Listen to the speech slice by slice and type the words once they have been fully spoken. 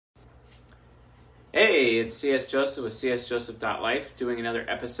Hey, it's CS Joseph with csjoseph.life doing another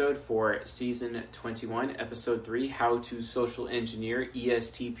episode for season 21, episode 3, How to Social Engineer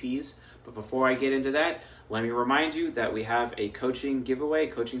ESTPs. But before I get into that, let me remind you that we have a coaching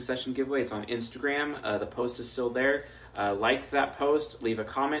session giveaway. It's on Instagram. The post is still there. Like that post, leave a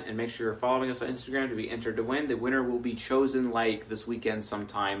comment, and make sure you're following us on Instagram to be entered to win. The winner will be chosen like this weekend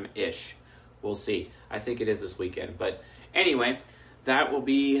sometime-ish. We'll see. I think it is this weekend. But anyway, that will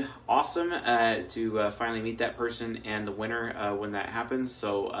be awesome to finally meet that person and the winner when that happens.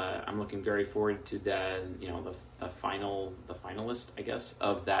 So I'm looking very forward to the finalist, I guess,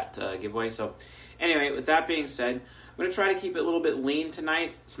 of that giveaway. So anyway, with that being said, I'm going to try to keep it a little bit lean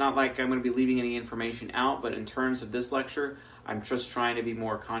tonight. It's not like I'm going to be leaving any information out, but in terms of this lecture, I'm just trying to be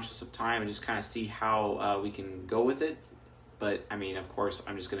more conscious of time and just kind of see how we can go with it. But I mean, of course,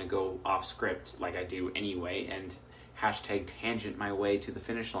 I'm just going to go off script like I do anyway, and hashtag tangent my way to the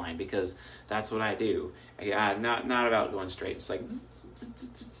finish line, because that's what I do. Not about going straight. It's like,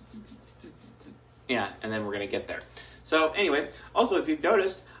 yeah, and then we're going to get there. So anyway, also, if you've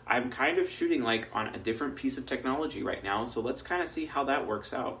noticed, I'm kind of shooting like on a different piece of technology right now, so let's kind of see how that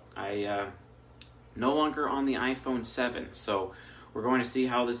works out. I no longer on the iPhone 7, so we're going to see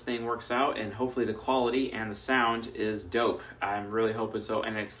how this thing works out, and hopefully the quality and the sound is dope. I'm really hoping so,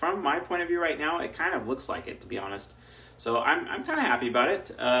 and from my point of view right now, it kind of looks like it, to be honest. So I'm kind of happy about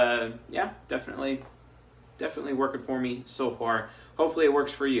it. Yeah, definitely working for me so far. Hopefully it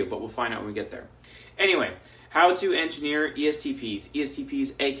works for you, but we'll find out when we get there. Anyway, how to engineer ESTPs.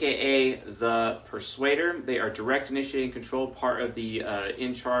 ESTPs, aka the Persuader. They are direct initiating control, part of the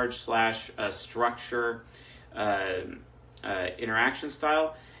in-charge/structure interaction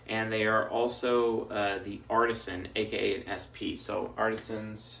style, and they are also the Artisan, aka an SP. So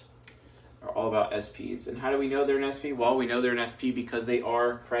artisans are all about SPs. And how do we know they're an SP? Well, we know they're an SP because they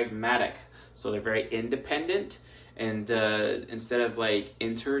are pragmatic. So they're very independent, and instead of like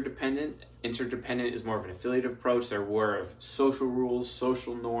interdependent is more of an affiliative approach. They're aware of social rules,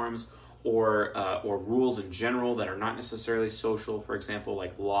 social norms, or rules in general that are not necessarily social. For example,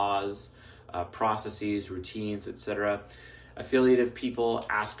 like laws, processes, routines, etc. Affiliative people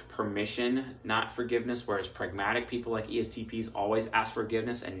ask permission, not forgiveness, whereas pragmatic people like ESTPs always ask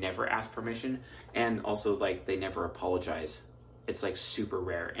forgiveness and never ask permission. And also, like, they never apologize. It's like super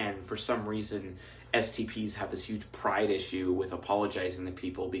rare. And for some reason, STPs have this huge pride issue with apologizing to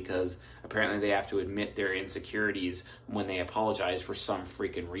people, because apparently they have to admit their insecurities when they apologize for some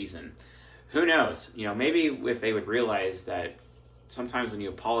freaking reason. Who knows? You know, maybe if they would realize that sometimes when you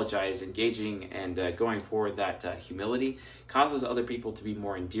apologize, engaging and going forward, that humility causes other people to be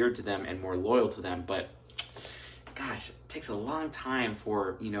more endeared to them and more loyal to them. But gosh, it takes a long time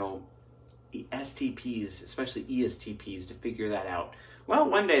for, STPs, especially ESTPs, to figure that out. Well,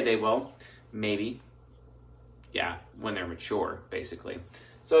 one day they will, maybe. Yeah, when they're mature, basically.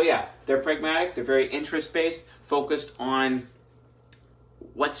 So yeah, they're pragmatic, they're very interest-based, focused on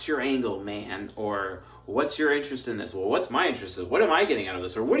what's your angle, man, or what's your interest in this? Well, what's my interest in this? What am I getting out of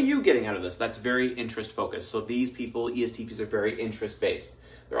this? Or what are you getting out of this? That's very interest focused. So these people, ESTPs, are very interest based.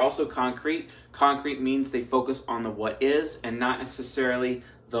 They're also concrete. Concrete means they focus on the what is and not necessarily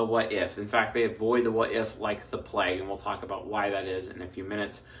the what if. In fact, they avoid the what if like the plague, and we'll talk about why that is in a few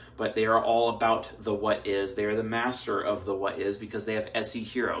minutes. But they are all about the what is. They are the master of the what is because they have SE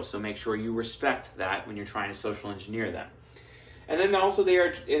hero. So make sure you respect that when you're trying to social engineer them. And then also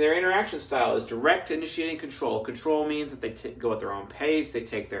their interaction style is direct initiating control. Control means that they go at their own pace, they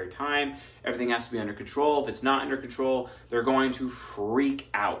take their time, everything has to be under control. If it's not under control, they're going to freak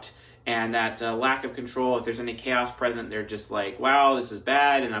out. And that lack of control, if there's any chaos present, they're just like, wow, this is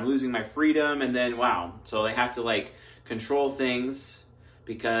bad, and I'm losing my freedom, and then wow. So they have to like control things,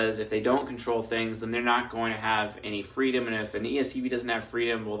 because if they don't control things, then they're not going to have any freedom. And if an ESTP doesn't have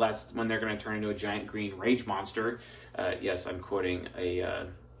freedom, well, that's when they're going to turn into a giant green rage monster. Yes, I'm quoting a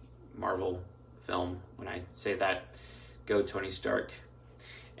Marvel film when I say that. Go Tony Stark.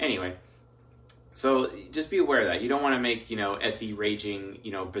 Anyway, so just be aware of that. You don't want to make, SE raging,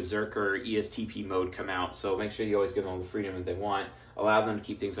 berserker ESTP mode come out. So make sure you always give them all the freedom that they want. Allow them to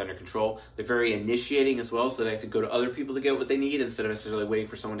keep things under control. They're very initiating as well, so they have to go to other people to get what they need instead of necessarily waiting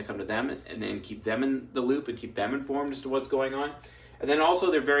for someone to come to them, and keep them in the loop and keep them informed as to what's going on. And then also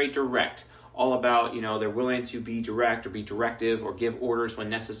they're very direct. all about, they're willing to be direct or be directive or give orders when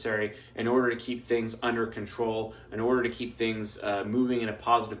necessary in order to keep things under control, in order to keep things moving in a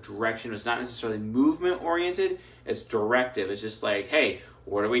positive direction. It's not necessarily movement oriented, it's directive. It's just like, hey,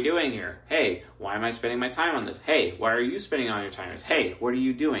 what are we doing here? Hey, why am I spending my time on this? Hey, why are you spending all your time on this? Hey, what are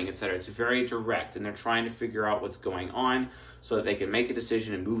you doing? Etc. It's very direct, and they're trying to figure out what's going on so that they can make a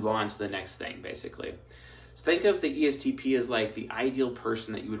decision and move on to the next thing, basically. So think of the ESTP as like the ideal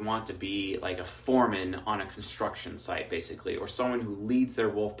person that you would want to be, like a foreman on a construction site, basically, or someone who leads their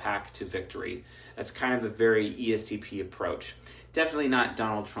wolf pack to victory. That's kind of a very ESTP approach. Definitely not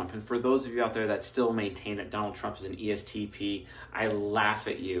Donald Trump. And for those of you out there that still maintain that Donald Trump is an ESTP, I laugh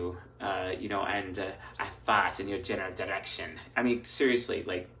at you, and I fought in your general direction. I mean, seriously,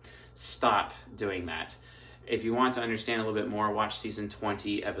 like, stop doing that. If you want to understand a little bit more, watch season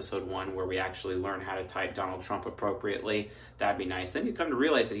 20, episode 1, where we actually learn how to type Donald Trump appropriately. That'd be nice. Then you come to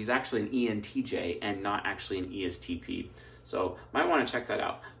realize that he's actually an ENTJ and not actually an ESTP. So might want to check that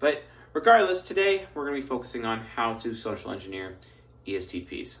out. But regardless, today we're going to be focusing on how to social engineer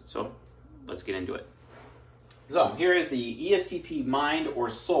ESTPs. So let's get into it. So here is the ESTP mind or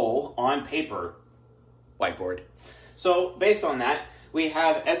soul on paper whiteboard. So based on that, we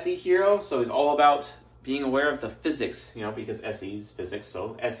have SE Hero. So he's all about being aware of the physics, because SE is physics.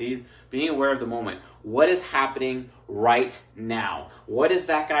 So SE is being aware of the moment. What is happening right now? What is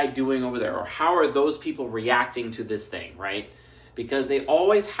that guy doing over there? Or how are those people reacting to this thing, right? Because they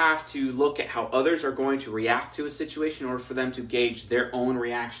always have to look at how others are going to react to a situation in order for them to gauge their own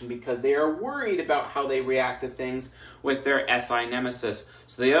reaction, because they are worried about how they react to things with their SI nemesis.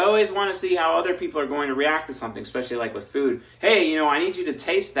 So they always want to see how other people are going to react to something, especially like with food. Hey, I need you to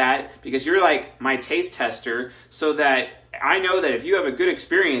taste that because you're like my taste tester, so that I know that if you have a good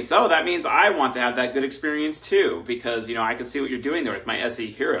experience, that means I want to have that good experience too, because, I can see what you're doing there with my SE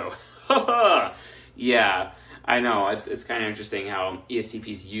Hero. Yeah. I know, it's kind of interesting how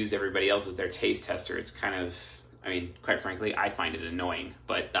ESTPs use everybody else as their taste tester. It's kind of, quite frankly, I find it annoying,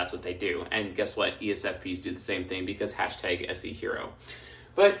 but that's what they do. And guess what? ESFPs do the same thing because hashtag SE Hero.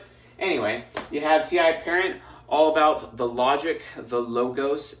 But anyway, you have TI parent, all about the logic, the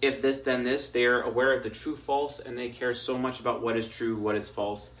logos, if this, then this. They're aware of the true, false, and they care so much about what is true, what is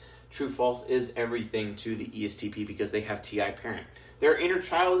false. True, false is everything to the ESTP because they have TI parent. Their inner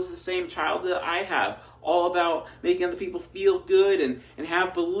child is the same child that I have, all about making other people feel good and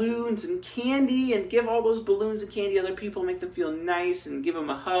have balloons and candy and give all those balloons and candy to other people, make them feel nice and give them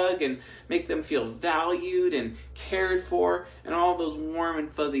a hug and make them feel valued and cared for and all those warm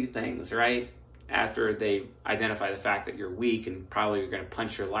and fuzzy things, right? After they identify the fact that you're weak and probably you're going to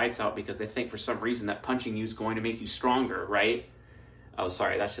punch your lights out because they think for some reason that punching you is going to make you stronger, right? Oh,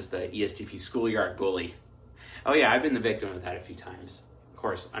 sorry, that's just the ESTP schoolyard bully. Oh yeah, I've been the victim of that a few times. Of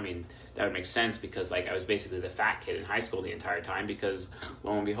course, that would make sense because I was basically the fat kid in high school the entire time because,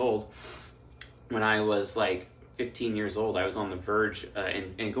 lo and behold, when I was 15 years old, I was on the verge,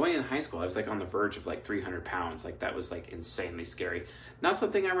 and going into high school, I was on the verge of 300 pounds. That was insanely scary. Not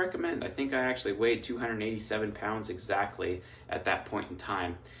something I recommend. I think I actually weighed 287 pounds exactly at that point in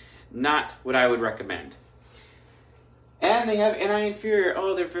time. Not what I would recommend. And they have NI inferior.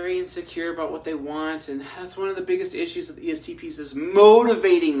 Oh, they're very insecure about what they want. And that's one of the biggest issues with ESTPs is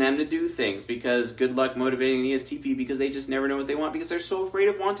motivating them to do things. Because good luck motivating an ESTP because they just never know what they want because they're so afraid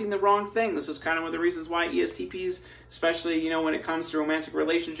of wanting the wrong thing. This is kind of one of the reasons why ESTPs, especially, when it comes to romantic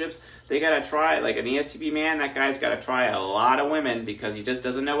relationships, they got to try, an ESTP man, that guy's got to try a lot of women because he just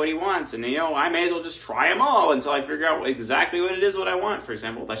doesn't know what he wants. And, I may as well just try them all until I figure out exactly what it is what I want, for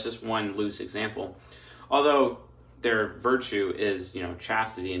example. That's just one loose example. Although their virtue is,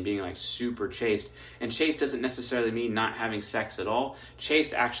 chastity and being super chaste. And chaste doesn't necessarily mean not having sex at all.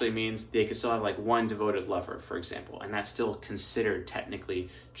 Chaste actually means they could still have one devoted lover, for example. And that's still considered technically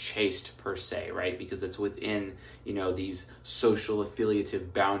chaste per se, right? Because it's within, these social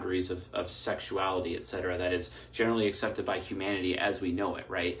affiliative boundaries of sexuality, etc. that is generally accepted by humanity as we know it,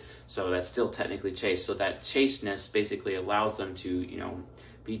 right? So that's still technically chaste. So that chasteness basically allows them to,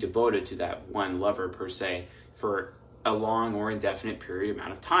 be devoted to that one lover per se for a long or indefinite period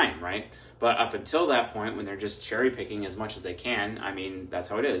amount of time, right? But up until that point, when they're just cherry picking as much as they can, that's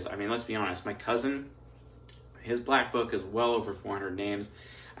how it is. Let's be honest. My cousin, his black book is well over 400 names.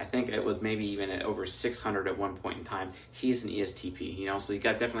 I think it was maybe even at over 600 at one point in time. He's an ESTP, so he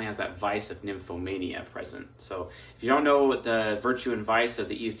definitely has that vice of nymphomania present. So if you don't know what the virtue and vice of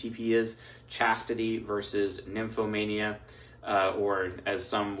the ESTP is, chastity versus nymphomania, or as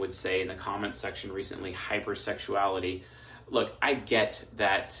some would say in the comment section recently, hypersexuality. look, I get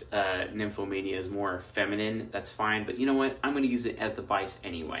that nymphomania is more feminine. That's fine. But you know what? I'm going to use it as the vice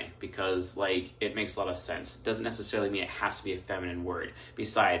anyway because, like, it makes a lot of sense. It doesn't necessarily mean it has to be a feminine word.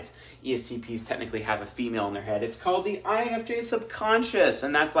 Besides, ESTPs technically have a female in their head. It's called the INFJ subconscious,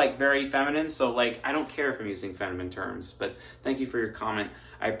 and that's, like, very feminine. So, like, I don't care if I'm using feminine terms. But thank you for your comment.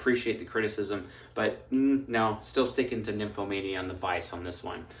 I appreciate the criticism. But no, still sticking to nymphomania on the vice on this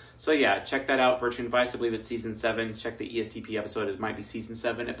one. So yeah, check that out, Virtue and Vice. I believe it's season 7. Check the ESTP episode. It might be season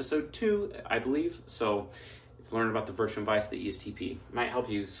 7, episode 2, I believe. So if you learn about the Virtue and Vice, the ESTP, it might help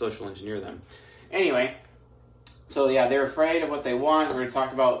you social engineer them. Anyway, so yeah, they're afraid of what they want. We're going to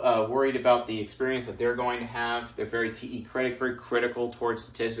talk about worried about the experience that they're going to have. They're very TE critic, very critical towards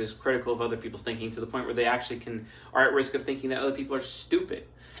statistics, critical of other people's thinking to the point where they actually are at risk of thinking that other people are stupid.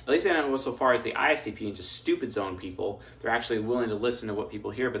 At least they don't go so far as the ISTP and just stupid zone people. They're actually willing to listen to what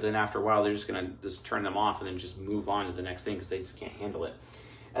people hear, but then after a while, they're just going to just turn them off and then just move on to the next thing because they just can't handle it.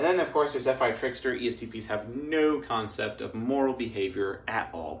 And then, of course, there's FI Trickster. ESTPs have no concept of moral behavior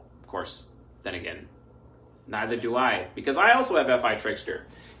at all. Of course, then again, neither do I, because I also have FI Trickster.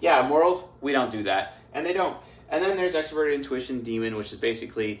 Yeah, morals, we don't do that, and they don't. And then there's Extroverted Intuition Demon, which is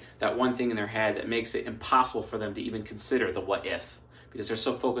basically that one thing in their head that makes it impossible for them to even consider the what if. Because they're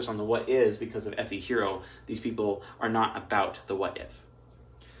so focused on the what is because of SE Hero, these people are not about the what if.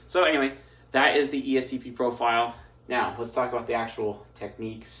 So anyway, that is the ESTP profile. Now, let's talk about the actual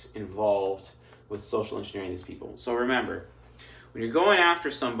techniques involved with social engineering these people. So remember, when you're going after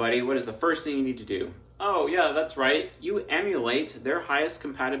somebody, what is the first thing you need to do? Oh yeah, that's right. You emulate their highest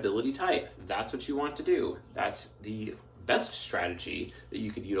compatibility type. That's what you want to do. That's the best strategy that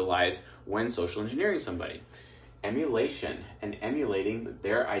you could utilize when social engineering somebody. Emulation and emulating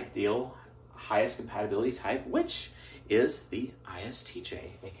their ideal highest compatibility type, which is the ISTJ,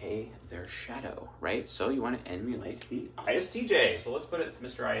 aka their shadow, right? So you want to emulate the ISTJ. So let's put it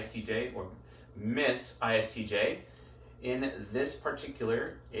Mr. ISTJ or Miss ISTJ in this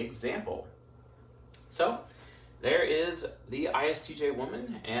particular example. So there is the ISTJ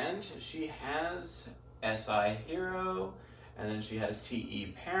woman, and she has SI Hero, and then she has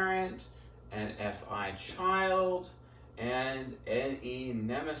TE Parent, and FI Child, and NE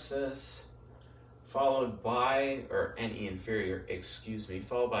Nemesis, followed by, or NE Inferior, excuse me,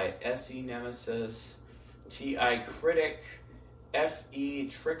 followed by SE Nemesis, TI Critic, FE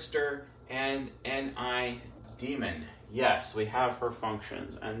Trickster, and NI Demon. Yes, we have her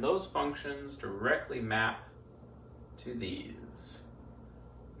functions, and those functions directly map to these.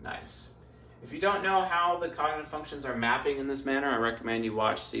 Nice. If you don't know how the cognitive functions are mapping in this manner, I recommend you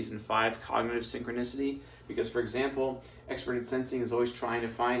watch Season 5, Cognitive Synchronicity, because, for example, extroverted sensing is always trying to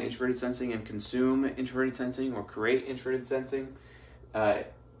find introverted sensing and consume introverted sensing or create introverted sensing.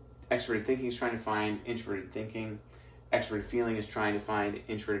 Extroverted thinking is trying to find introverted thinking. Extroverted feeling is trying to find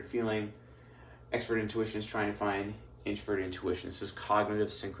introverted feeling. Extroverted intuition is trying to find introverted intuition. This is cognitive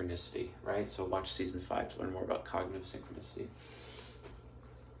synchronicity, right? So watch Season 5 to learn more about cognitive synchronicity.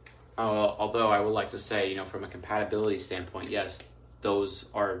 Although I would like to say, from a compatibility standpoint, yes, those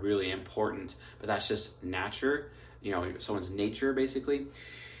are really important, but that's just nature, someone's nature, basically.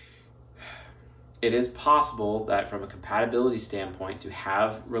 It is possible that from a compatibility standpoint to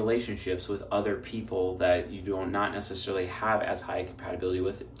have relationships with other people that you do not necessarily have as high compatibility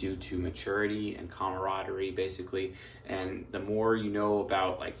with due to maturity and camaraderie, basically. And the more you know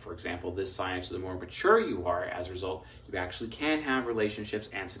about, like, for example, this science, the more mature you are, as a result, you actually can have relationships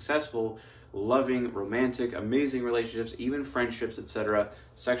and successful, loving, romantic, amazing relationships, even friendships, etc.,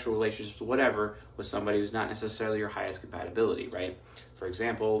 sexual relationships, whatever, with somebody who's not necessarily your highest compatibility, right? For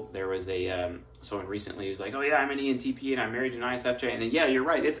example, there was someone recently who's like, oh yeah, I'm an ENTP and I'm married to an ISFJ, and yeah, you're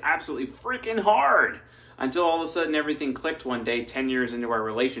right, it's absolutely freaking hard, until all of a sudden everything clicked one day 10 years into our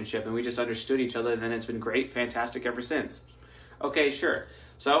relationship and we just understood each other, and then it's been great, fantastic ever since. Okay, sure.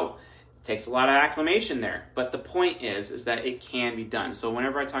 So takes a lot of acclimation there, but the point is that it can be done. So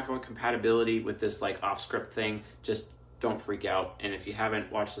whenever I talk about compatibility with this like off script thing, just don't freak out. And if you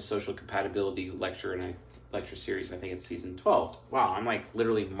haven't watched the social compatibility lecture in a lecture series, I think it's season 12. Wow, I'm like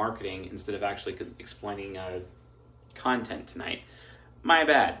literally marketing instead of actually explaining content tonight. My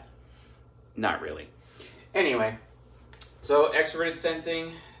bad. Not really. Anyway, so extroverted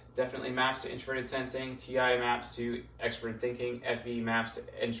sensing definitely maps to introverted sensing. TI maps to extroverted thinking. FE maps to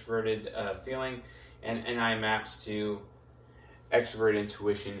introverted feeling. And NI maps to extroverted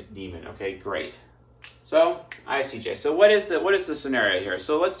intuition demon. Okay, great. So ISTJ. So what is the scenario here?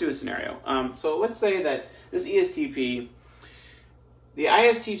 So let's do a scenario. So let's say that this ESTP, the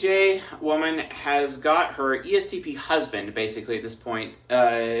ISTJ woman has got her ESTP husband basically at this point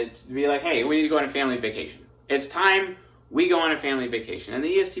to be like, hey, we need to go on a family vacation. It's time. we go on a family vacation. And the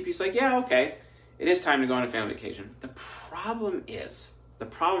ESTP is like, yeah, okay, it is time to go on a family vacation. The problem is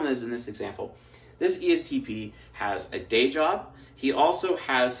in this example, this ESTP has a day job. He also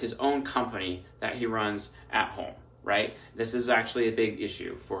has his own company that he runs at home, right? This is actually a big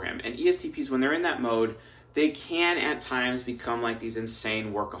issue for him. And ESTPs, when they're in that mode, they can at times become like these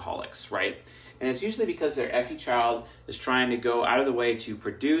insane workaholics, right? And it's usually because their FE child is trying to go out of the way to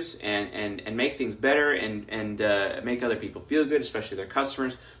produce and make things better and make other people feel good, especially their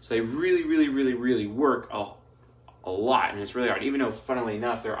customers. So they really work a lot, and it's really hard. Even though, funnily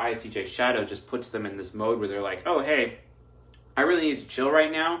enough, their ISTJ shadow just puts them in this mode where they're like, oh, hey, I really need to chill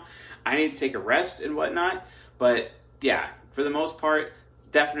right now. I need to take a rest and whatnot. But yeah, for the most part,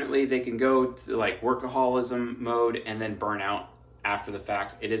 definitely they can go to like workaholism mode and then burn out after the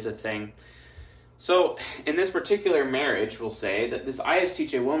fact. It is a thing. So in this particular marriage, we'll say that this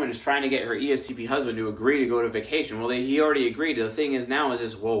ISTJ woman is trying to get her ESTP husband to agree to go to vacation. Well, he already agreed. The thing is now is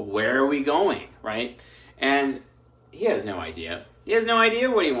just, well, where are we going, right? And he has no idea. He has no idea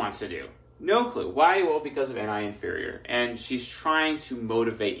what he wants to do. No clue. Why? Well, because of NI inferior. And she's trying to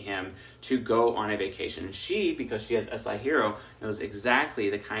motivate him to go on a vacation. And she, because she has SI hero, knows exactly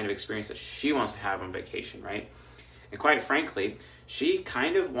the kind of experience that she wants to have on vacation, right? And quite frankly, she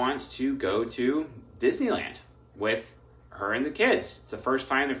kind of wants to go to Disneyland with her and the kids. It's the first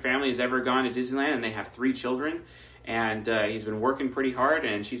time their family has ever gone to Disneyland, and they have 3 children. And he's been working pretty hard,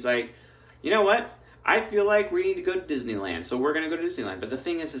 and she's like, you know what? I feel like we need to go to Disneyland, so we're going to go to Disneyland. But the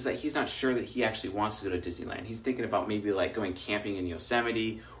thing is that he's not sure that he actually wants to go to Disneyland. He's thinking about maybe like going camping in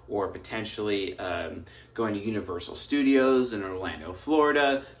Yosemite, or potentially going to Universal Studios in Orlando,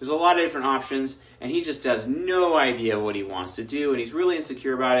 Florida. There's a lot of different options, and he just has no idea what he wants to do, and he's really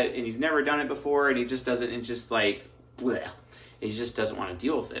insecure about it, and he's never done it before, and he just doesn't, and just like, bleh. He just doesn't want to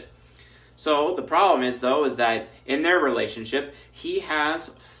deal with it. So the problem is, though, is that in their relationship, he has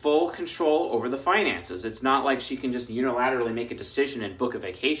full control over the finances. It's not like she can just unilaterally make a decision and book a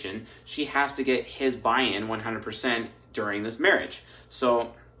vacation. She has to get his buy-in 100% during this marriage.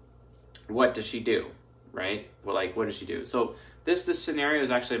 So what does she do, right? Well, like, what does she do? So this scenario is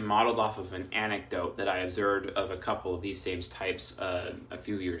actually modeled off of an anecdote that I observed of a couple of these same types a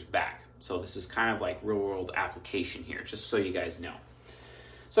few years back. So this is kind of like real-world application here, just so you guys know.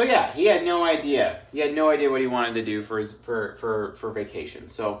 So yeah, he had no idea. He had no idea what he wanted to do for vacation.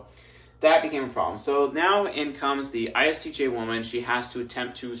 So that became a problem. So now in comes the ISTJ woman. She has to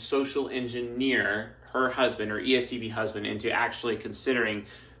attempt to social engineer her husband, or ESTP husband, into actually considering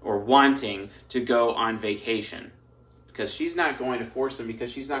or wanting to go on vacation. Because she's not going to force him,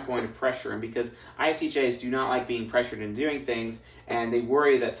 because she's not going to pressure him, because ISTJs do not like being pressured into doing things, and they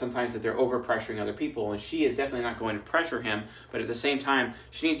worry that sometimes that they're over-pressuring other people, and she is definitely not going to pressure him, but at the same time,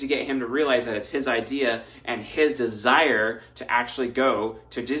 she needs to get him to realize that it's his idea and his desire to actually go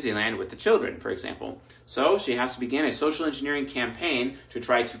to Disneyland with the children, for example. So she has to begin a social engineering campaign to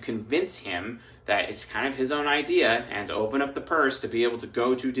try to convince him that it's kind of his own idea and to open up the purse to be able to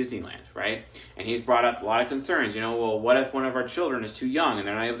go to Disneyland, right? And he's brought up a lot of concerns. You know, well, what if one of our children is too young and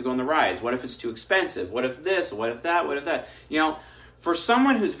they're not able to go on the rides? What if it's too expensive? What if this? What if that? What if that? You know, for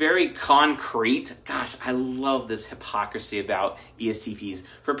someone who's very concrete, gosh, I love this hypocrisy about ESTPs.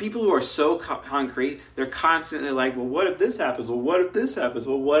 For people who are so concrete, they're constantly like, well, what if this happens? Well, what if this happens?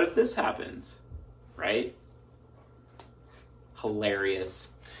 Well, what if this happens? Right?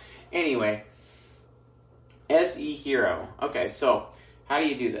 Hilarious. Anyway, SE hero. Okay, so how do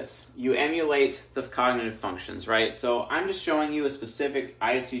you do this? You emulate the cognitive functions, right? So I'm just showing you a specific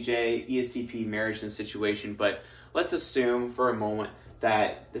ISTJ, ESTP marriage and situation, but let's assume for a moment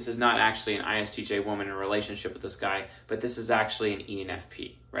that this is not actually an ISTJ woman in a relationship with this guy, but this is actually an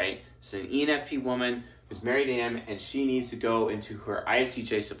ENFP, right? It's an ENFP woman who's married to him, and she needs to go into her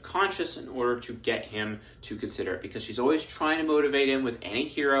ISTJ subconscious in order to get him to consider it, because she's always trying to motivate him with any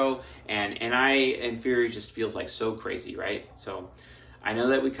hero, and NI inferior just feels like so crazy, right? So I know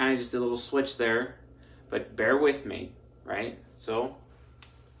that we kind of just did a little switch there, but bear with me, right? So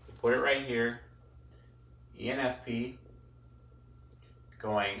put it right here, ENFP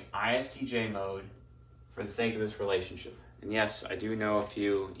going ISTJ mode for the sake of this relationship. And yes, I do know a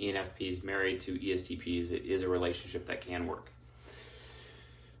few ENFPs married to ESTPs. It is a relationship that can work.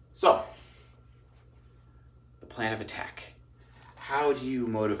 So, the plan of attack. How do you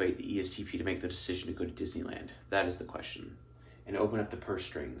motivate the ESTP to make the decision to go to Disneyland? That is the question. And open up the purse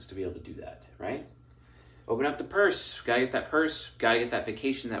strings to be able to do that, right? Open up the purse. Gotta get that purse. Gotta get that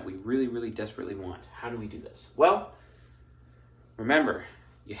vacation that we really, really desperately want. How do we do this? Well, remember,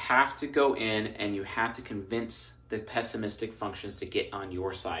 you have to go in and you have to convince the pessimistic functions to get on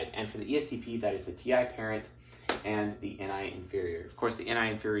your side. And for the ESTP, that is the TI parent and the NI inferior. Of course, the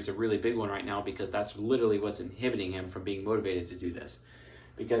NI inferior is a really big one right now because that's literally what's inhibiting him from being motivated to do this.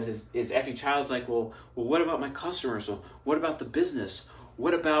 Because his FE child's like, well, what about my customers? So what about the business?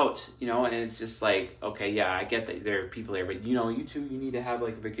 What about, and it's just like, okay, yeah, I get that there are people there, but you too, you need to have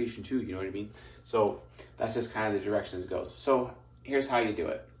like a vacation too, you know what I mean? So that's just kind of the direction it goes. So here's how you do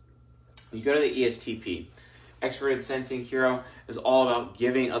it. You go to the ESTP. Extroverted Sensing Hero is all about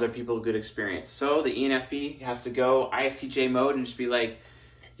giving other people a good experience. So the ENFP has to go ISTJ mode and just be like,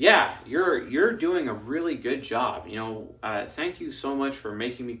 yeah, you're doing a really good job. Thank you so much for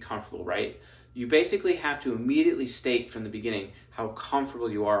making me comfortable, right? You basically have to immediately state from the beginning how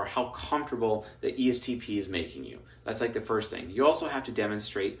comfortable you are, how comfortable the ESTP is making you. That's like the first thing. You also have to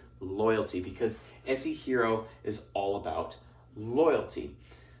demonstrate loyalty because SE Hero is all about loyalty.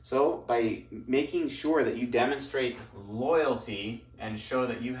 So by making sure that you demonstrate loyalty and show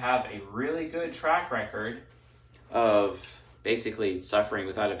that you have a really good track record of basically suffering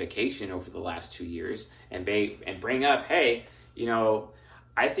without a vacation over the last 2 years and bring up, hey,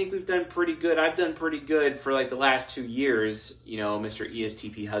 I think we've done pretty good. I've done pretty good for like the last 2 years, Mr.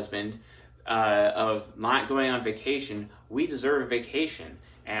 ESTP husband, of not going on vacation. We deserve a vacation.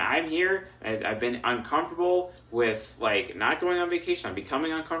 And I'm here, I've been uncomfortable with like not going on vacation. I'm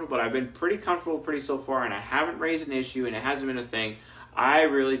becoming uncomfortable, but I've been pretty comfortable so far, and I haven't raised an issue and it hasn't been a thing. I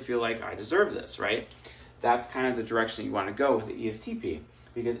really feel like I deserve this, right? That's kind of the direction you want to go with the ESTP,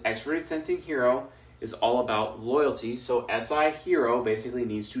 because Extroverted Sensing Hero is all about loyalty. So SI Hero basically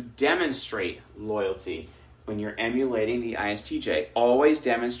needs to demonstrate loyalty. When you're emulating the ISTJ, always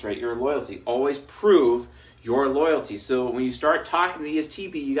demonstrate your loyalty. Always prove your loyalty. So when you start talking to the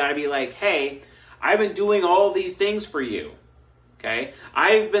ESTP, you got to be like, hey, I've been doing all these things for you. Okay?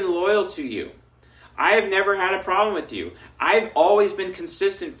 I've been loyal to you. I've never had a problem with you. I've always been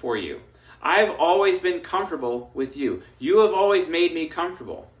consistent for you. I've always been comfortable with you. You have always made me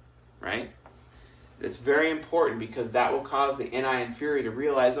comfortable, right? It's very important because that will cause the NI inferior to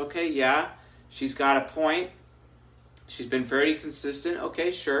realize, okay, yeah, she's got a point. She's been very consistent.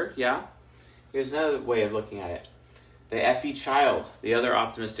 Okay, sure, yeah. Here's another way of looking at it. The FE child, the other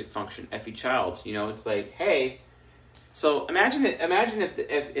optimistic function, FE child, it's like, hey, so imagine if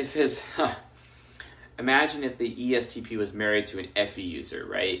the ESTP was married to an FE user,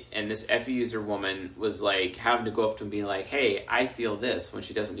 right? And this FE user woman was like having to go up to him and be like, hey, I feel this, when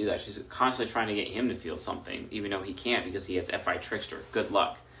she doesn't do that. She's constantly trying to get him to feel something, even though he can't because he has FI trickster. Good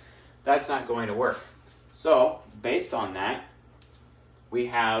luck. That's not going to work. So based on that, we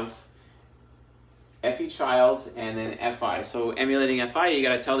have FE child and then FI. So emulating FI, you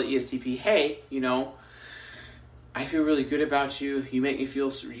got to tell the ESTP, hey, I feel really good about you. You make me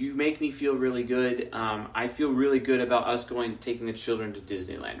feel really good. I feel really good about us taking the children to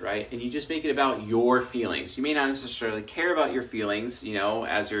Disneyland, right? And you just make it about your feelings. You may not necessarily care about your feelings,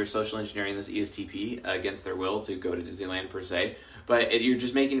 as you're social engineering this ESTP against their will to go to Disneyland per se, but you're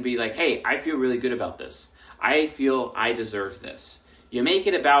just making it be like, hey, I feel really good about this. I feel I deserve this. You make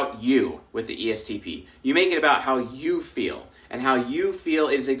it about you with the ESTP. You make it about how you feel and how you feel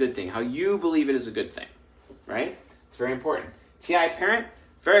it is a good thing, how you believe it is a good thing. Right? It's very important. TI parent,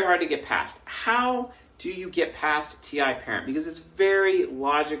 very hard to get past. How do you get past TI parent? Because it's very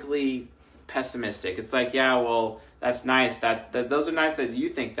logically pessimistic. It's like, yeah, well, that's nice. Those are nice that you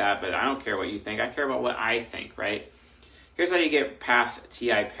think that, but I don't care what you think. I care about what I think, right? Here's how you get past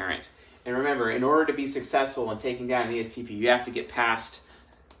TI parent. And remember, in order to be successful in taking down an ESTP, you have to get past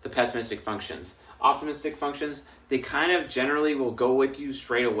the pessimistic functions. Optimistic functions, they kind of generally will go with you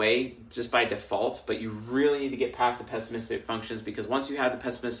straight away just by default, but you really need to get past the pessimistic functions, because once you have the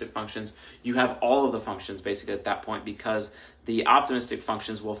pessimistic functions, you have all of the functions basically at that point, because the optimistic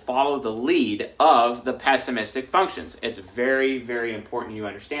functions will follow the lead of the pessimistic functions. It's very, very important you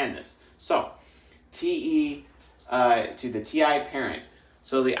understand this. So, TE to the TI parent.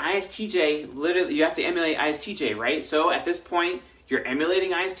 So the ISTJ, literally, you have to emulate ISTJ, right? So at this point, you're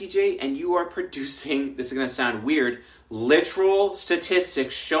emulating ISTJ and you are producing, this is going to sound weird, literal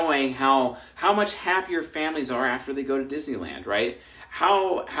statistics showing how much happier families are after they go to Disneyland, right?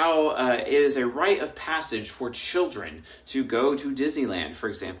 How it is a rite of passage for children to go to Disneyland, for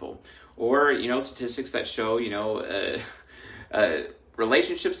example. Or, statistics that show,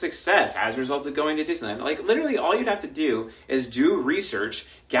 relationship success as a result of going to Disneyland. Like, literally all you'd have to do is do research,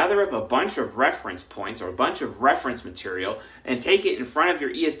 gather up a bunch of reference points or a bunch of reference material, and take it in front of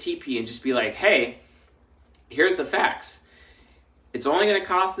your ESTP and just be like, hey, here's the facts. It's only going to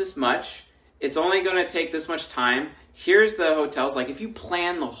cost this much. it's only going to take this much time. Here's the hotels. Like if you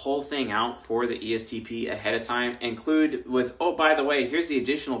plan the whole thing out for the ESTP ahead of time, include with, oh, by the way, here's the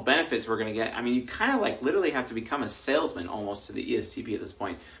additional benefits we're going to get. I mean, you kind of like literally have to become a salesman almost to the ESTP at this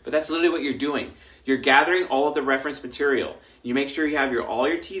point. But that's literally what you're doing. You're gathering all of the reference material. You make sure you have all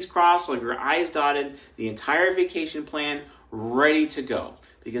your T's crossed, all of your I's dotted, the entire vacation plan ready to go.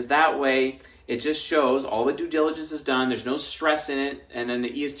 Because that way, it just shows all the due diligence is done. There's no stress in it. And then the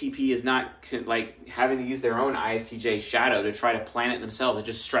ESTP is not like having to use their own ISTJ shadow to try to plan it themselves. It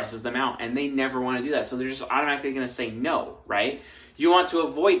just stresses them out. And they never want to do that. So they're just automatically going to say no, right? You want to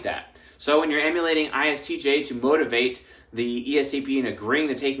avoid that. So when you're emulating ISTJ to motivate the ESTP in agreeing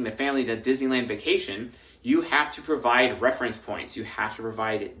to taking the family to Disneyland vacation, you have to provide reference points. You have to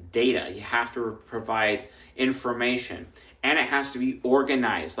provide data. You have to provide information. And it has to be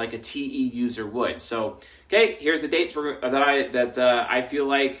organized like a TE user would. So, okay, here's the dates that I feel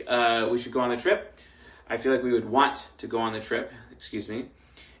like we should go on the trip. I feel like we would want to go on the trip. Excuse me.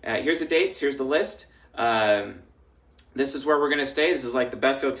 Here's the dates. Here's the list. This is where we're going to stay. This is like the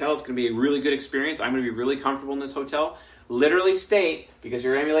best hotel. It's going to be a really good experience. I'm going to be really comfortable in this hotel. Literally state, because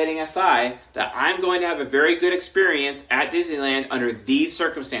you're emulating SI, that I'm going to have a very good experience at Disneyland under these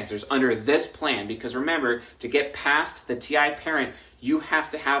circumstances, under this plan. Because remember, to get past the TI parent, you have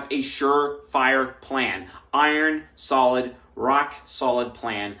to have a surefire plan. Iron, solid, rock solid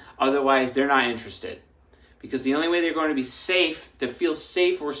plan. Otherwise, they're not interested. Because the only way they're going to be safe, to feel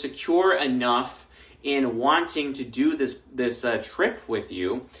safe or secure enough in wanting to do this trip with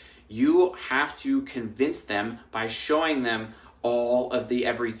you, you have to convince them by showing them all of the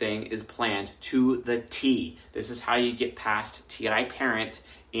everything is planned to the T. This is how you get past TI parent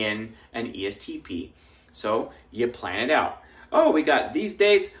in an ESTP. So you plan it out. Oh, we got these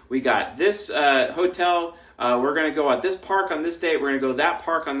dates. We got this hotel. We're going to go at this park on this date. We're going to go that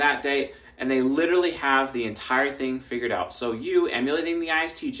park on that date. And they literally have the entire thing figured out. So you, emulating the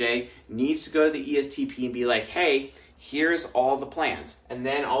ISTJ, needs to go to the ESTP and be like, hey, here's all the plans. And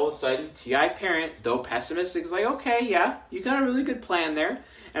then all of a sudden, TI parent, though pessimistic, is like, okay, yeah, you got a really good plan there.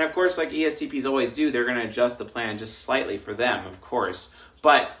 And of course, like ESTPs always do, they're going to adjust the plan just slightly for them, of course.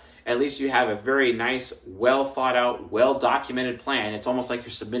 But at least you have a very nice, well thought out, well documented plan. It's almost like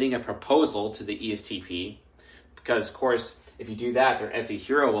you're submitting a proposal to the ESTP. Because, of course, if you do that, their SE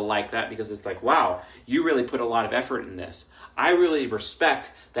hero will like that because it's like, wow, you really put a lot of effort in this. I really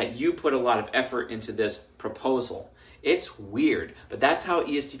respect that you put a lot of effort into this proposal. It's weird, but that's how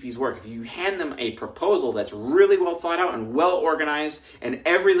ESTPs work. If you hand them a proposal that's really well thought out and well organized, and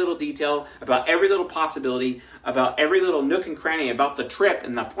every little detail about every little possibility, about every little nook and cranny about the trip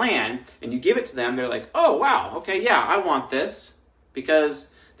and the plan, and you give it to them, they're like, oh, wow, okay, yeah, I want this.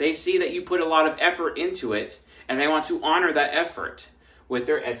 Because they see that you put a lot of effort into it, and they want to honor that effort with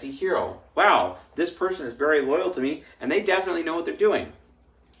their SE hero. Wow, this person is very loyal to me, and they definitely know what they're doing.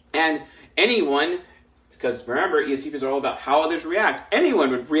 And anyone, because remember, ESTPs are all about how others react.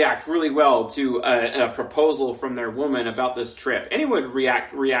 Anyone would react really well to a proposal from their woman about this trip. Anyone would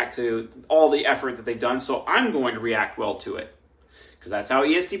react to all the effort that they've done, so I'm going to react well to it. Because that's how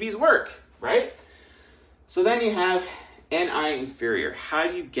ESTPs work, right? So then you have NI inferior. How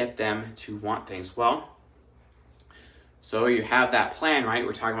do you get them to want things? Well, so you have that plan, right?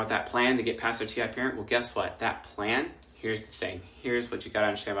 We're talking about that plan to get past their TI parent. Well, guess what? That plan, here's the thing. Here's what you got to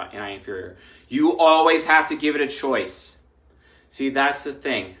understand about NI inferior. You always have to give it a choice. See, that's the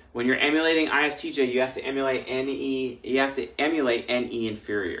thing. When you're emulating ISTJ, you have to emulate NE. You have to emulate NE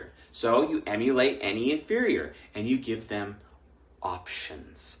inferior. So you emulate NE inferior, and you give them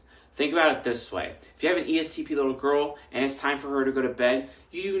options. Think about it this way. If you have an ESTP little girl and it's time for her to go to bed,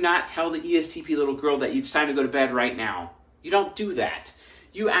 you do not tell the ESTP little girl that it's time to go to bed right now. You don't do that.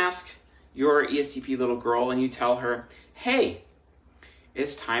 You ask your ESTP little girl and you tell her, hey,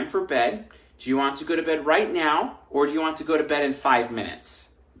 it's time for bed. Do you want to go to bed right now, or do you want to go to bed in 5 minutes?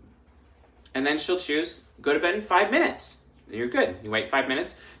 And then she'll choose, go to bed in 5 minutes. And you're good. You wait 5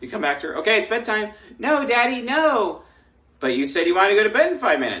 minutes. You come back to her, okay, it's bedtime. No, Daddy, no. But you said you wanted to go to bed in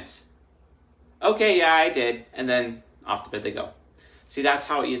 5 minutes. Okay, yeah, I did. And then off to bed they go. See, that's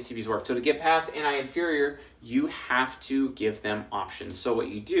how ESTPs work. So to get past NI inferior, you have to give them options. So what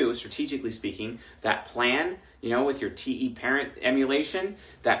you do, strategically speaking, that plan, with your TE parent emulation,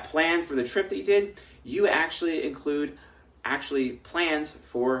 that plan for the trip that you did, you actually include plans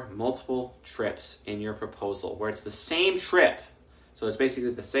for multiple trips in your proposal, where it's the same trip. So it's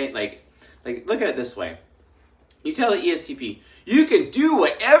basically the same, like look at it this way. You tell the ESTP, you can do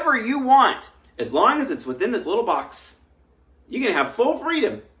whatever you want as long as it's within this little box. You can have full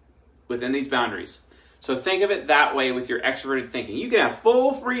freedom within these boundaries. So think of it that way with your extroverted thinking. You can have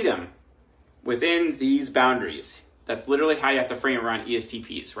full freedom within these boundaries. That's literally how you have to frame it around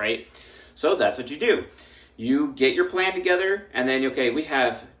ESTPs, right? So that's what you do. You get your plan together, and then, okay, we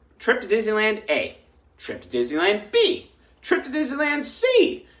have trip to Disneyland A, trip to Disneyland B, trip to Disneyland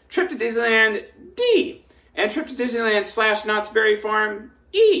C, trip to Disneyland D, and trip to Disneyland / Knott's Berry Farm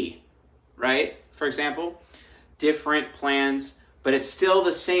E, right? For example, different plans, but it's still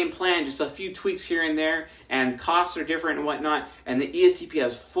the same plan, just a few tweaks here and there, and costs are different and whatnot, and the ESTP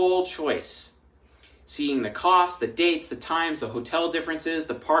has full choice. Seeing the cost, the dates, the times, the hotel differences,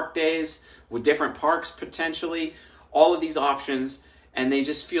 the park days with different parks potentially, all of these options, and they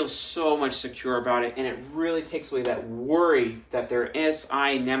just feel so much secure about it, and it really takes away that worry that their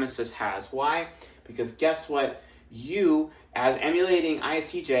SI nemesis has. Why? Because guess what? You, as emulating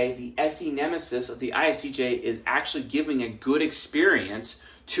ISTJ, the SE nemesis of the ISTJ is actually giving a good experience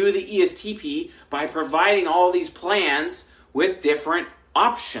to the ESTP by providing all these plans with different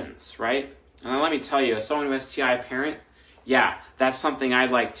options, right? And let me tell you, as someone who has TI parent, yeah, that's something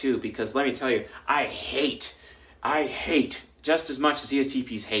I'd like too, because let me tell you, I hate, just as much as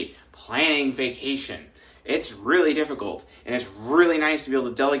ESTPs hate, planning vacation. It's really difficult, and it's really nice to be able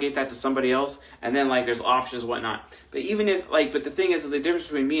to delegate that to somebody else, and then, like, there's options, whatnot. But even if, like, but the thing is, the difference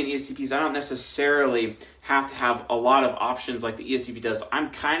between me and ESTPs, I don't necessarily have to have a lot of options like the ESTP does. I'm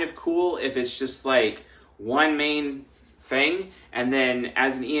kind of cool if it's just, like, one main thing, and then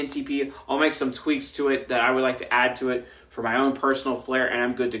as an ENTP, I'll make some tweaks to it that I would like to add to it for my own personal flair, and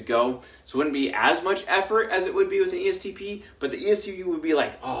I'm good to go. So it wouldn't be as much effort as it would be with an ESTP, but the ESTP would be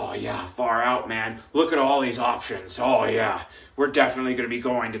like, oh yeah, far out, man. Look at all these options. Oh yeah, we're definitely gonna be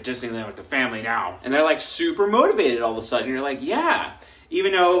going to Disneyland with the family now. And they're like super motivated all of a sudden. You're like, yeah,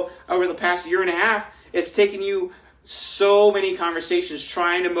 even though over the past year and a half, it's taken you so many conversations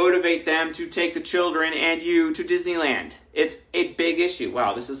trying to motivate them to take the children and you to Disneyland. It's a big issue.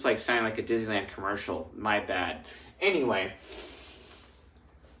 Wow, this is like sounding like a Disneyland commercial. My bad. Anyway,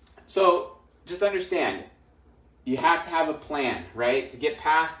 so just understand, you have to have a plan, right? To get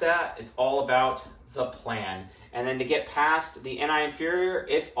past that, it's all about the plan. And then to get past the NI inferior,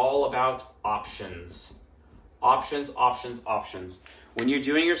 it's all about options. Options, options, options. When you're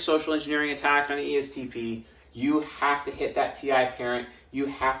doing your social engineering attack on an ESTP, you have to hit that TI parent. You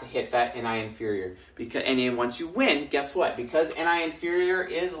have to hit that NI inferior. And then once you win, guess what? Because NI inferior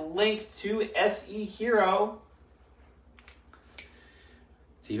is linked to SE hero,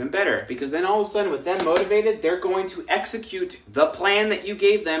 it's even better, because then all of a sudden with them motivated, they're going to execute the plan that you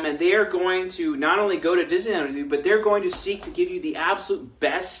gave them, and they are going to not only go to Disneyland with you, but they're going to seek to give you the absolute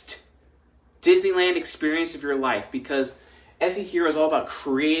best Disneyland experience of your life, because SE Hero is all about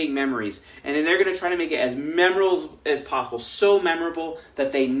creating memories, and then they're going to try to make it as memorable as possible, so memorable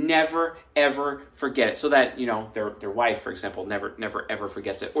that they never ever forget it, so that, you know, their wife, for example, never ever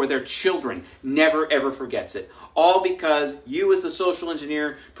forgets it, or their children never ever forgets it, all because you as the social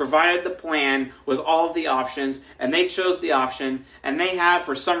engineer provided the plan with all of the options, and they chose the option, and they have,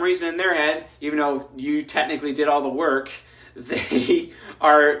 for some reason in their head, even though you technically did all the work, they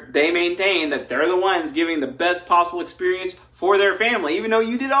maintain that they're the ones giving the best possible experience for their family, even though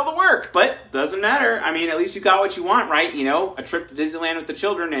you did all the work. But doesn't matter. I mean, at least you got what you want, right? You know, a trip to Disneyland with the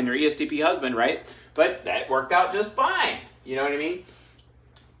children and your ESTP husband, right? But that worked out just fine. You know what I mean?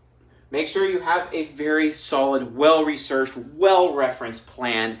 Make sure you have a very solid, well-researched, well-referenced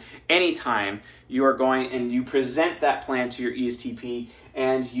plan anytime you are going and you present that plan to your ESTP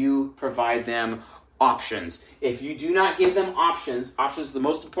and you provide them options. If you do not give them options is the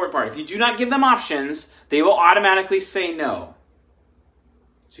most important part. If you do not give them options, they will automatically say no.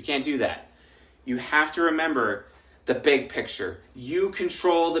 So you can't do that. You have to remember the big picture. You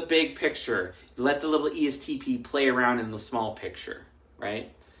control the big picture. Let the little ESTP play around in the small picture,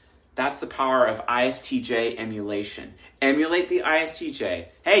 right? That's the power of ISTJ emulation. Emulate the ISTJ.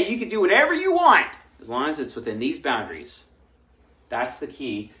 Hey, you can do whatever you want as long as it's within these boundaries. That's the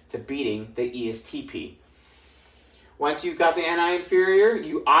key to beating the ESTP. Once you've got the NI inferior,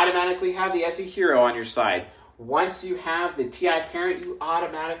 you automatically have the SE hero on your side. Once you have the TI parent, you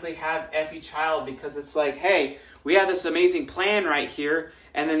automatically have FE child, because it's like, hey, we have this amazing plan right here,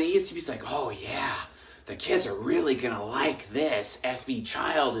 and then the ESTP is like, oh yeah, the kids are really gonna like this. FE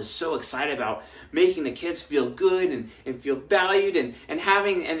child is so excited about making the kids feel good and feel valued, and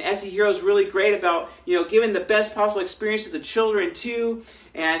having an SE hero is really great about, you know, giving the best possible experience to the children too.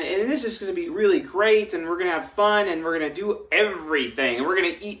 And this is going to be really great, and we're going to have fun, and we're going to do everything, and we're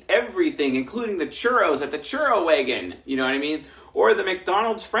going to eat everything, including the churros at the churro wagon, you know what I mean? Or the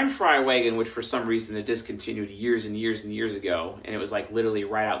McDonald's French fry wagon, which for some reason they discontinued years and years and years ago, and it was like literally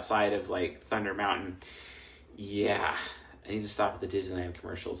right outside of like Thunder Mountain. Yeah, I need to stop at the Disneyland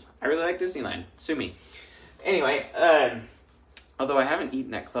commercials. I really like Disneyland. Sue me. Anyway, although I haven't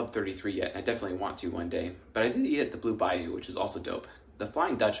eaten at Club 33 yet, I definitely want to one day. But I did eat at the Blue Bayou, which is also dope. The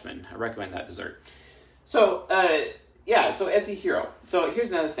Flying Dutchman, I recommend that dessert. So, yeah, so SE Hero. So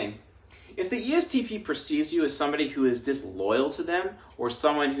here's another thing. If the ESTP perceives you as somebody who is disloyal to them, or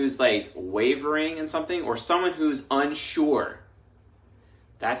someone who's like wavering in something, or someone who's unsure,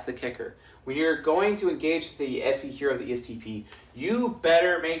 that's the kicker. When you're going to engage the SE Hero, the ESTP, you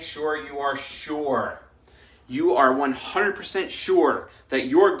better make sure you are sure. You are 100% sure that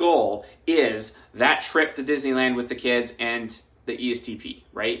your goal is that trip to Disneyland with the kids and the ESTP,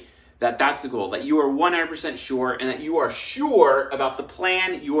 right? That's the goal, that you are 100% sure and that you are sure about the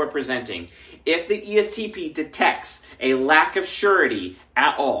plan you are presenting. If the ESTP detects a lack of surety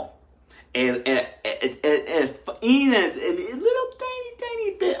at all, a little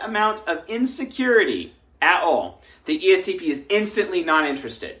tiny bit amount of insecurity at all, the ESTP is instantly not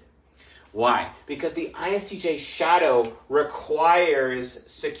interested. Why? Because the ISTJ shadow requires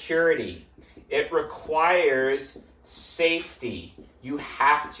security. It requires safety. You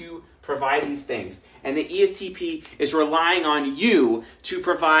have to provide these things. And the ESTP is relying on you to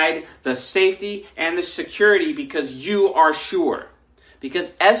provide the safety and the security because you are sure.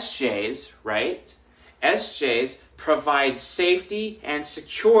 Because SJs, right? SJs provide safety and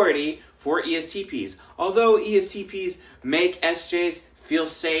security for ESTPs. Although ESTPs make SJs feel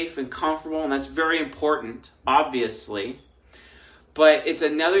safe and comfortable, and that's very important, obviously. But it's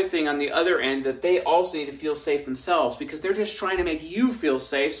another thing on the other end that they also need to feel safe themselves because they're just trying to make you feel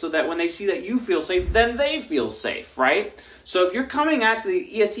safe so that when they see that you feel safe, then they feel safe, right? So if you're coming at the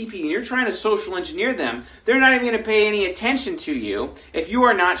ESTP and you're trying to social engineer them, they're not even going to pay any attention to you if you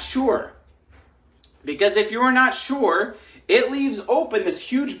are not sure. Because if you are not sure, it leaves open this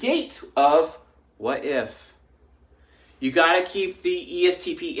huge gate of what if. You got to keep the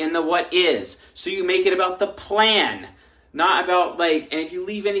ESTP in the what is. So you make it about the plan. Not about like, and if you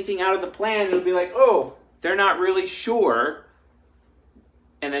leave anything out of the plan, it'll be like, oh, they're not really sure.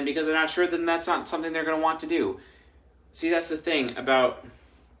 And then because they're not sure, then that's not something they're going to want to do. See, that's the thing about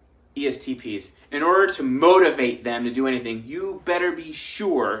ESTPs. In order to motivate them to do anything, you better be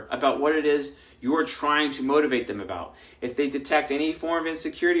sure about what it is you're trying to motivate them about. If they detect any form of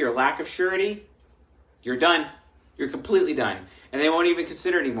insecurity or lack of surety, you're done. You're completely done. And they won't even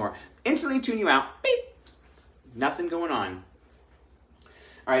consider it anymore. Instantly tune you out. Beep. Nothing going on.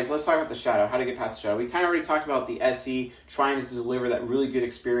 All right, so let's talk about the shadow, how to get past the shadow. We kind of already talked about the SE trying to deliver that really good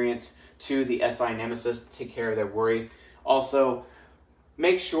experience to the SI nemesis to take care of their worry. Also,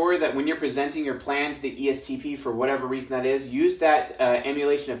 make sure that when you're presenting your plan to the ESTP for whatever reason that is, use that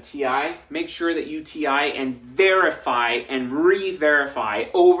emulation of TI. Make sure that you TI and verify and re-verify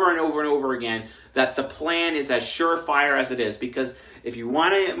over and over and over again that the plan is as surefire as it is. Because if you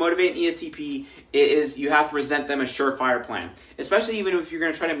want to motivate an ESTP, you have to present them a surefire plan. Especially even if you're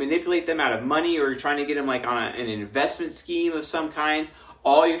going to try to manipulate them out of money or you're trying to get them like on an investment scheme of some kind.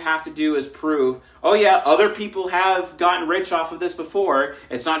 All you have to do is prove, oh yeah, other people have gotten rich off of this before.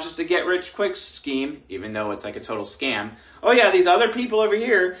 It's not just a get-rich-quick scheme, even though it's like a total scam. Oh yeah, these other people over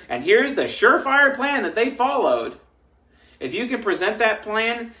here, and here's the surefire plan that they followed. If you can present that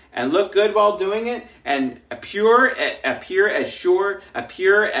plan and look good while doing it, and appear as sure,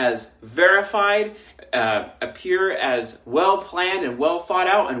 appear as verified, appear as well planned and well thought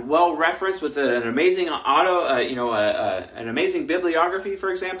out and well referenced with an amazing an amazing bibliography,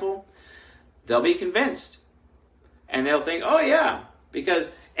 for example, they'll be convinced, and they'll think, oh yeah, because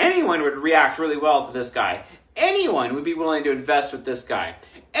anyone would react really well to this guy. Anyone would be willing to invest with this guy.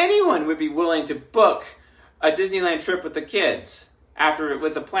 Anyone would be willing to book a Disneyland trip with the kids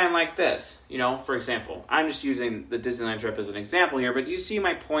with a plan like this, for example. I'm just using the Disneyland trip as an example here, but do you see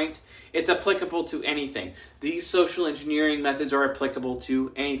my point? It's applicable to anything. These social engineering methods are applicable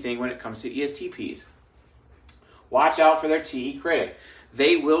to anything when it comes to ESTPs. Watch out for their TE critic.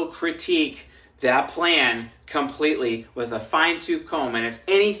 They will critique that plan completely with a fine-tooth comb, and if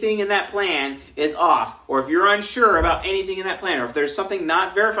anything in that plan is off, or if you're unsure about anything in that plan, or if there's something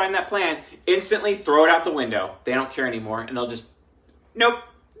not verified in that plan, instantly throw it out the window. They don't care anymore, and they'll just, nope.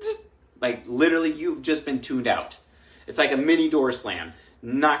 Like, literally, you've just been tuned out. It's like a mini door slam.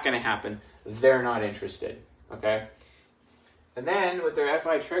 Not going to happen. They're not interested, okay? And then, with their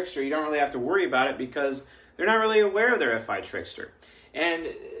FI trickster, you don't really have to worry about it because they're not really aware of their FI trickster. And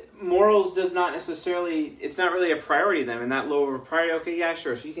morals does not necessarily, it's not really a priority to them, and that low of a priority, okay, yeah,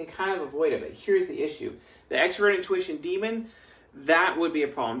 sure, so you can kind of avoid it, but here's the issue. The extrovert intuition demon, that would be a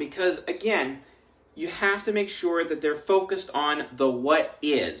problem, because, again, you have to make sure that they're focused on the what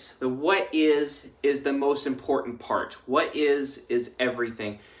is. The what is the most important part. What is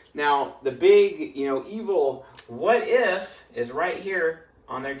everything. Now, the big, evil what if is right here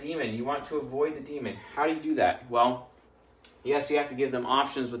on their demon. You want to avoid the demon. How do you do that? Well, yes, you have to give them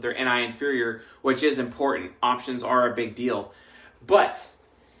options with their NI inferior, which is important. Options are a big deal. But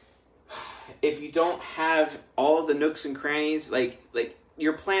if you don't have all of the nooks and crannies, like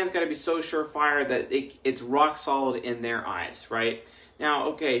your plan's got to be so surefire that it's rock solid in their eyes, right? Now,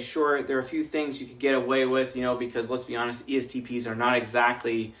 okay, sure, there are a few things you could get away with, because let's be honest, ESTPs are not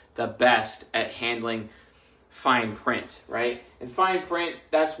exactly the best at handling fine print, right? And fine print,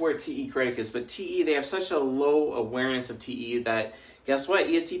 that's where TE critic is. But TE, they have such a low awareness of TE that, guess what?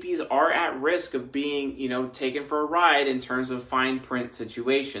 ESTPs are at risk of being, taken for a ride in terms of fine print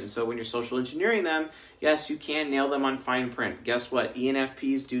situations. So when you're social engineering them, yes, you can nail them on fine print. Guess what?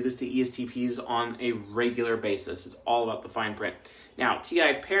 ENFPs do this to ESTPs on a regular basis. It's all about the fine print. Now,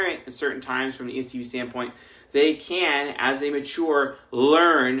 TI parent, at certain times from an ESTP standpoint, they can, as they mature,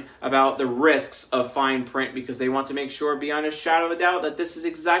 learn about the risks of fine print because they want to make sure beyond a shadow of a doubt that this is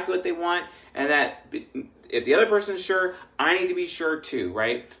exactly what they want, and that if the other person's sure, I need to be sure too,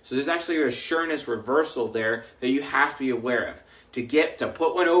 right? So there's actually a sureness reversal there that you have to be aware of. To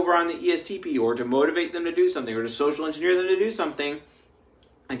put one over on the ESTP or to motivate them to do something or to social engineer them to do something,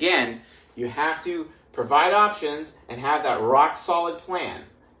 again, you have to provide options and have that rock solid plan.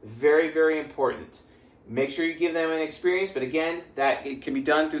 Very, very important. Make sure you give them an experience, but again, that it can be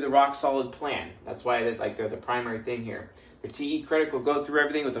done through the rock solid plan. That's why they're the primary thing here. The TE critic will go through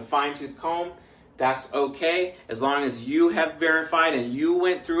everything with a fine-tooth comb. That's okay, as long as you have verified and you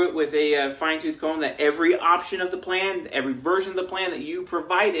went through it with a fine-tooth comb that every option of the plan, every version of the plan that you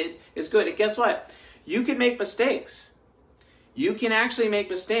provided is good. And guess what? You can make mistakes. You can actually make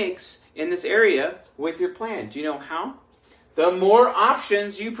mistakes in this area with your plan. Do you know how? The more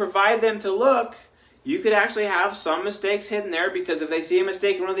options you provide them to look, you could actually have some mistakes hidden there, because if they see a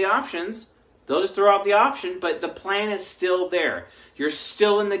mistake in one of the options, they'll just throw out the option, but the plan is still there. You're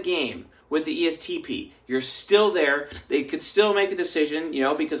still in the game with the ESTP. You're still there. They could still make a decision,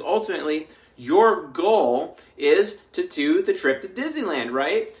 because ultimately your goal is to do the trip to Disneyland,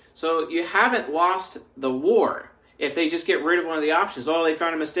 right? So you haven't lost the war. If they just get rid of one of the options, oh, they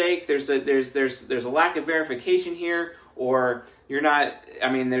found a mistake, there's a lack of verification here, or you're not,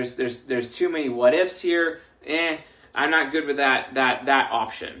 there's too many what ifs here, I'm not good with that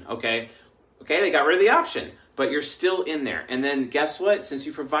option, okay? Okay, they got rid of the option, but you're still in there. And then guess what? Since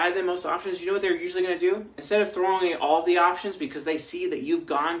you provide them most options, you know what they're usually going to do? Instead of throwing away all the options because they see that you've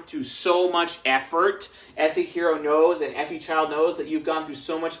gone through so much effort, SE Hero knows and FE Child knows that you've gone through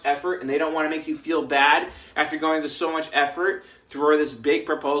so much effort, and they don't want to make you feel bad after going through so much effort through this big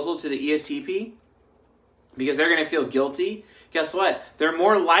proposal to the ESTP, because they're going to feel guilty. Guess what? They're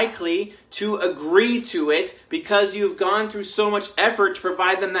more likely to agree to it because you've gone through so much effort to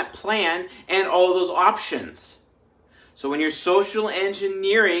provide them that plan and all those options. So when you're social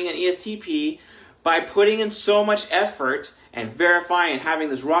engineering an ESTP, by putting in so much effort and verifying and having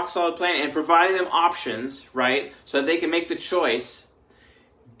this rock solid plan and providing them options, right, so that they can make the choice,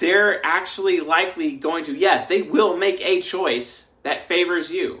 they're actually likely going to, yes, they will make a choice that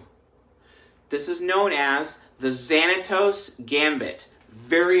favors you. This is known as the Xanatos Gambit.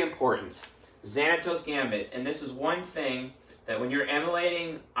 Very important. Xanatos Gambit. And this is one thing that when you're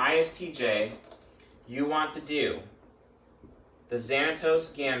emulating ISTJ, you want to do. The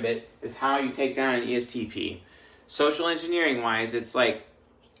Xanatos Gambit is how you take down an ESTP. Social engineering wise, it's like,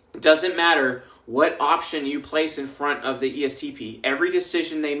 it doesn't matter what option you place in front of the ESTP. Every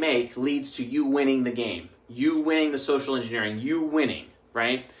decision they make leads to you winning the game. You winning the social engineering. You winning,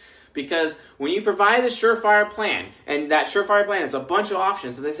 right? Because when you provide a surefire plan, and that surefire plan, it's a bunch of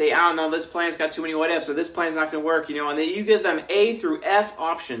options, and they say, oh no, this plan's got too many what ifs, so this plan's not going to work, and then you give them A through F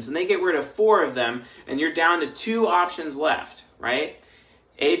options, and they get rid of 4 of them, and you're down to 2 options left, right?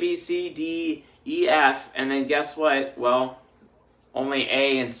 A, B, C, D, E, F, and then guess what? Well, only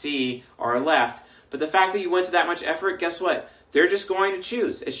A and C are left. But the fact that you went to that much effort, guess what? They're just going to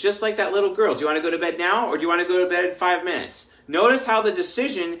choose. It's just like that little girl. Do you want to go to bed now, or do you want to go to bed in 5 minutes? Notice how the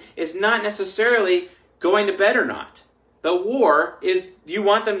decision is not necessarily going to bed or not. The war is you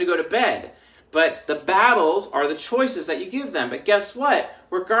want them to go to bed. But the battles are the choices that you give them. But guess what?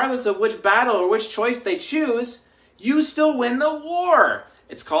 Regardless of which battle or which choice they choose, you still win the war.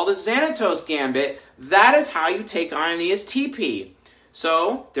 It's called a Xanatos Gambit. That is how you take on an ESTP.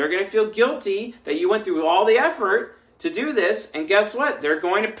 So they're going to feel guilty that you went through all the effort to do this. And guess what? They're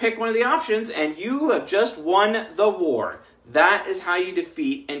going to pick one of the options, and you have just won the war. That is how you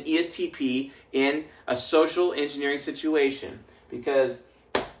defeat an ESTP in a social engineering situation. Because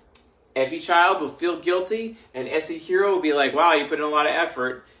every child will feel guilty, and SE Hero will be like, wow, you put in a lot of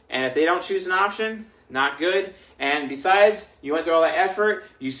effort. And if they don't choose an option, not good. And besides, you went through all that effort,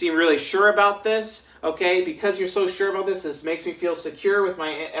 you seem really sure about this. Okay, because you're so sure about this makes me feel secure with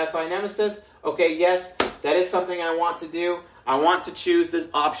my SI Nemesis. Okay, yes, that is something I want to do. I want to choose this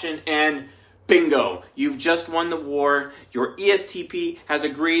option, and bingo, you've just won the war. Your ESTP has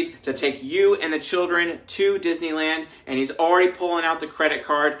agreed to take you and the children to Disneyland, and he's already pulling out the credit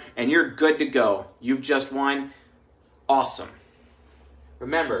card, and you're good to go. You've just won. Awesome.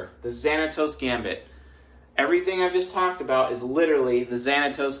 Remember, the Xanatos Gambit. Everything I've just talked about is literally the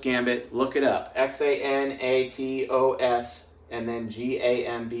Xanatos Gambit. Look it up. Xanatos and then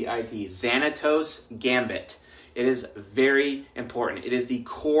Gambit. Xanatos Gambit. It is very important. It is the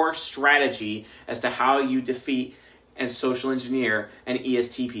core strategy as to how you defeat and social engineer an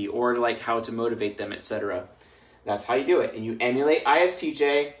ESTP, or like how to motivate them, etc. That's how you do it. And you emulate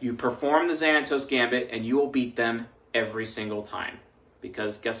ISTJ, you perform the Xanatos Gambit, and you will beat them every single time.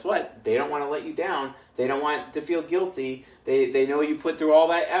 Because guess what? They don't want to let you down. They don't want to feel guilty. They know you put through all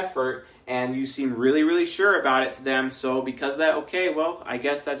that effort, and you seem really, really sure about it to them. So because of that, okay, well, I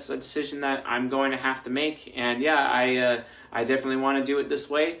guess that's a decision that I'm going to have to make. And yeah, I definitely want to do it this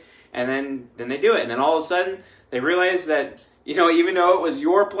way. And then they do it. And then all of a sudden, they realize that, you know, even though it was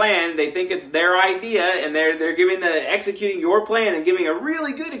your plan, they think it's their idea, and they're executing your plan and giving a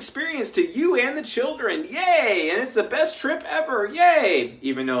really good experience to you and the children. Yay! And it's the best trip ever. Yay!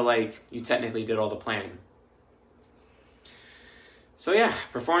 Even though, like, you technically did all the planning. So yeah,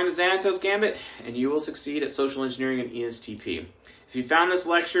 perform the Xanatos Gambit, and you will succeed at social engineering and ESTP. If you found this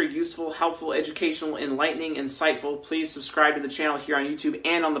lecture useful, helpful, educational, enlightening, insightful, please subscribe to the channel here on YouTube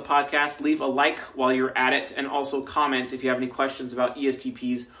and on the podcast. Leave a like while you're at it, and also comment if you have any questions about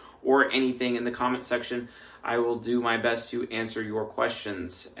ESTPs or anything in the comment section. I will do my best to answer your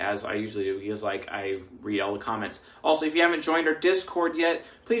questions, as I usually do, because I read all the comments. Also, if you haven't joined our Discord yet,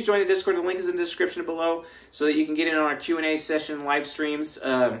 please join the Discord. The link is in the description below, so that you can get in on our Q&A session live streams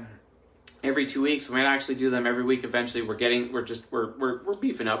every 2 weeks. We might actually do them every week eventually. We're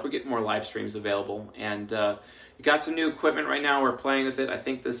beefing up. We're getting more live streams available, and we got some new equipment right now. We're playing with it. I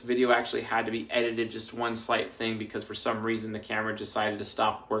think this video actually had to be edited, just one slight thing, because for some reason the camera decided to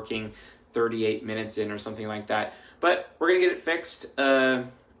stop working 38 minutes in or something like that. But we're gonna get it fixed,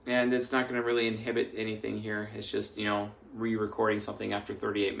 and it's not gonna really inhibit anything here. It's just, you know, re-recording something after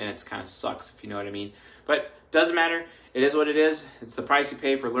 38 minutes kind of sucks, if you know what I mean. But doesn't matter. It is what it is. It's the price you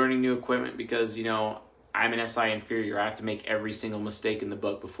pay for learning new equipment, because, you know, I'm an SI inferior. I have to make every single mistake in the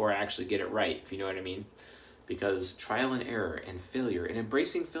book before I actually get it right, if you know what I mean. Because trial and error and failure and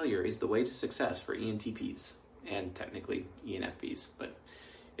embracing failure is the way to success for ENTPs and technically ENFPs, but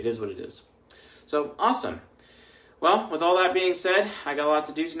it is what it is. So awesome. Well, with all that being said, I got a lot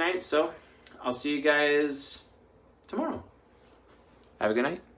to do tonight, so I'll see you guys tomorrow. Have a good night.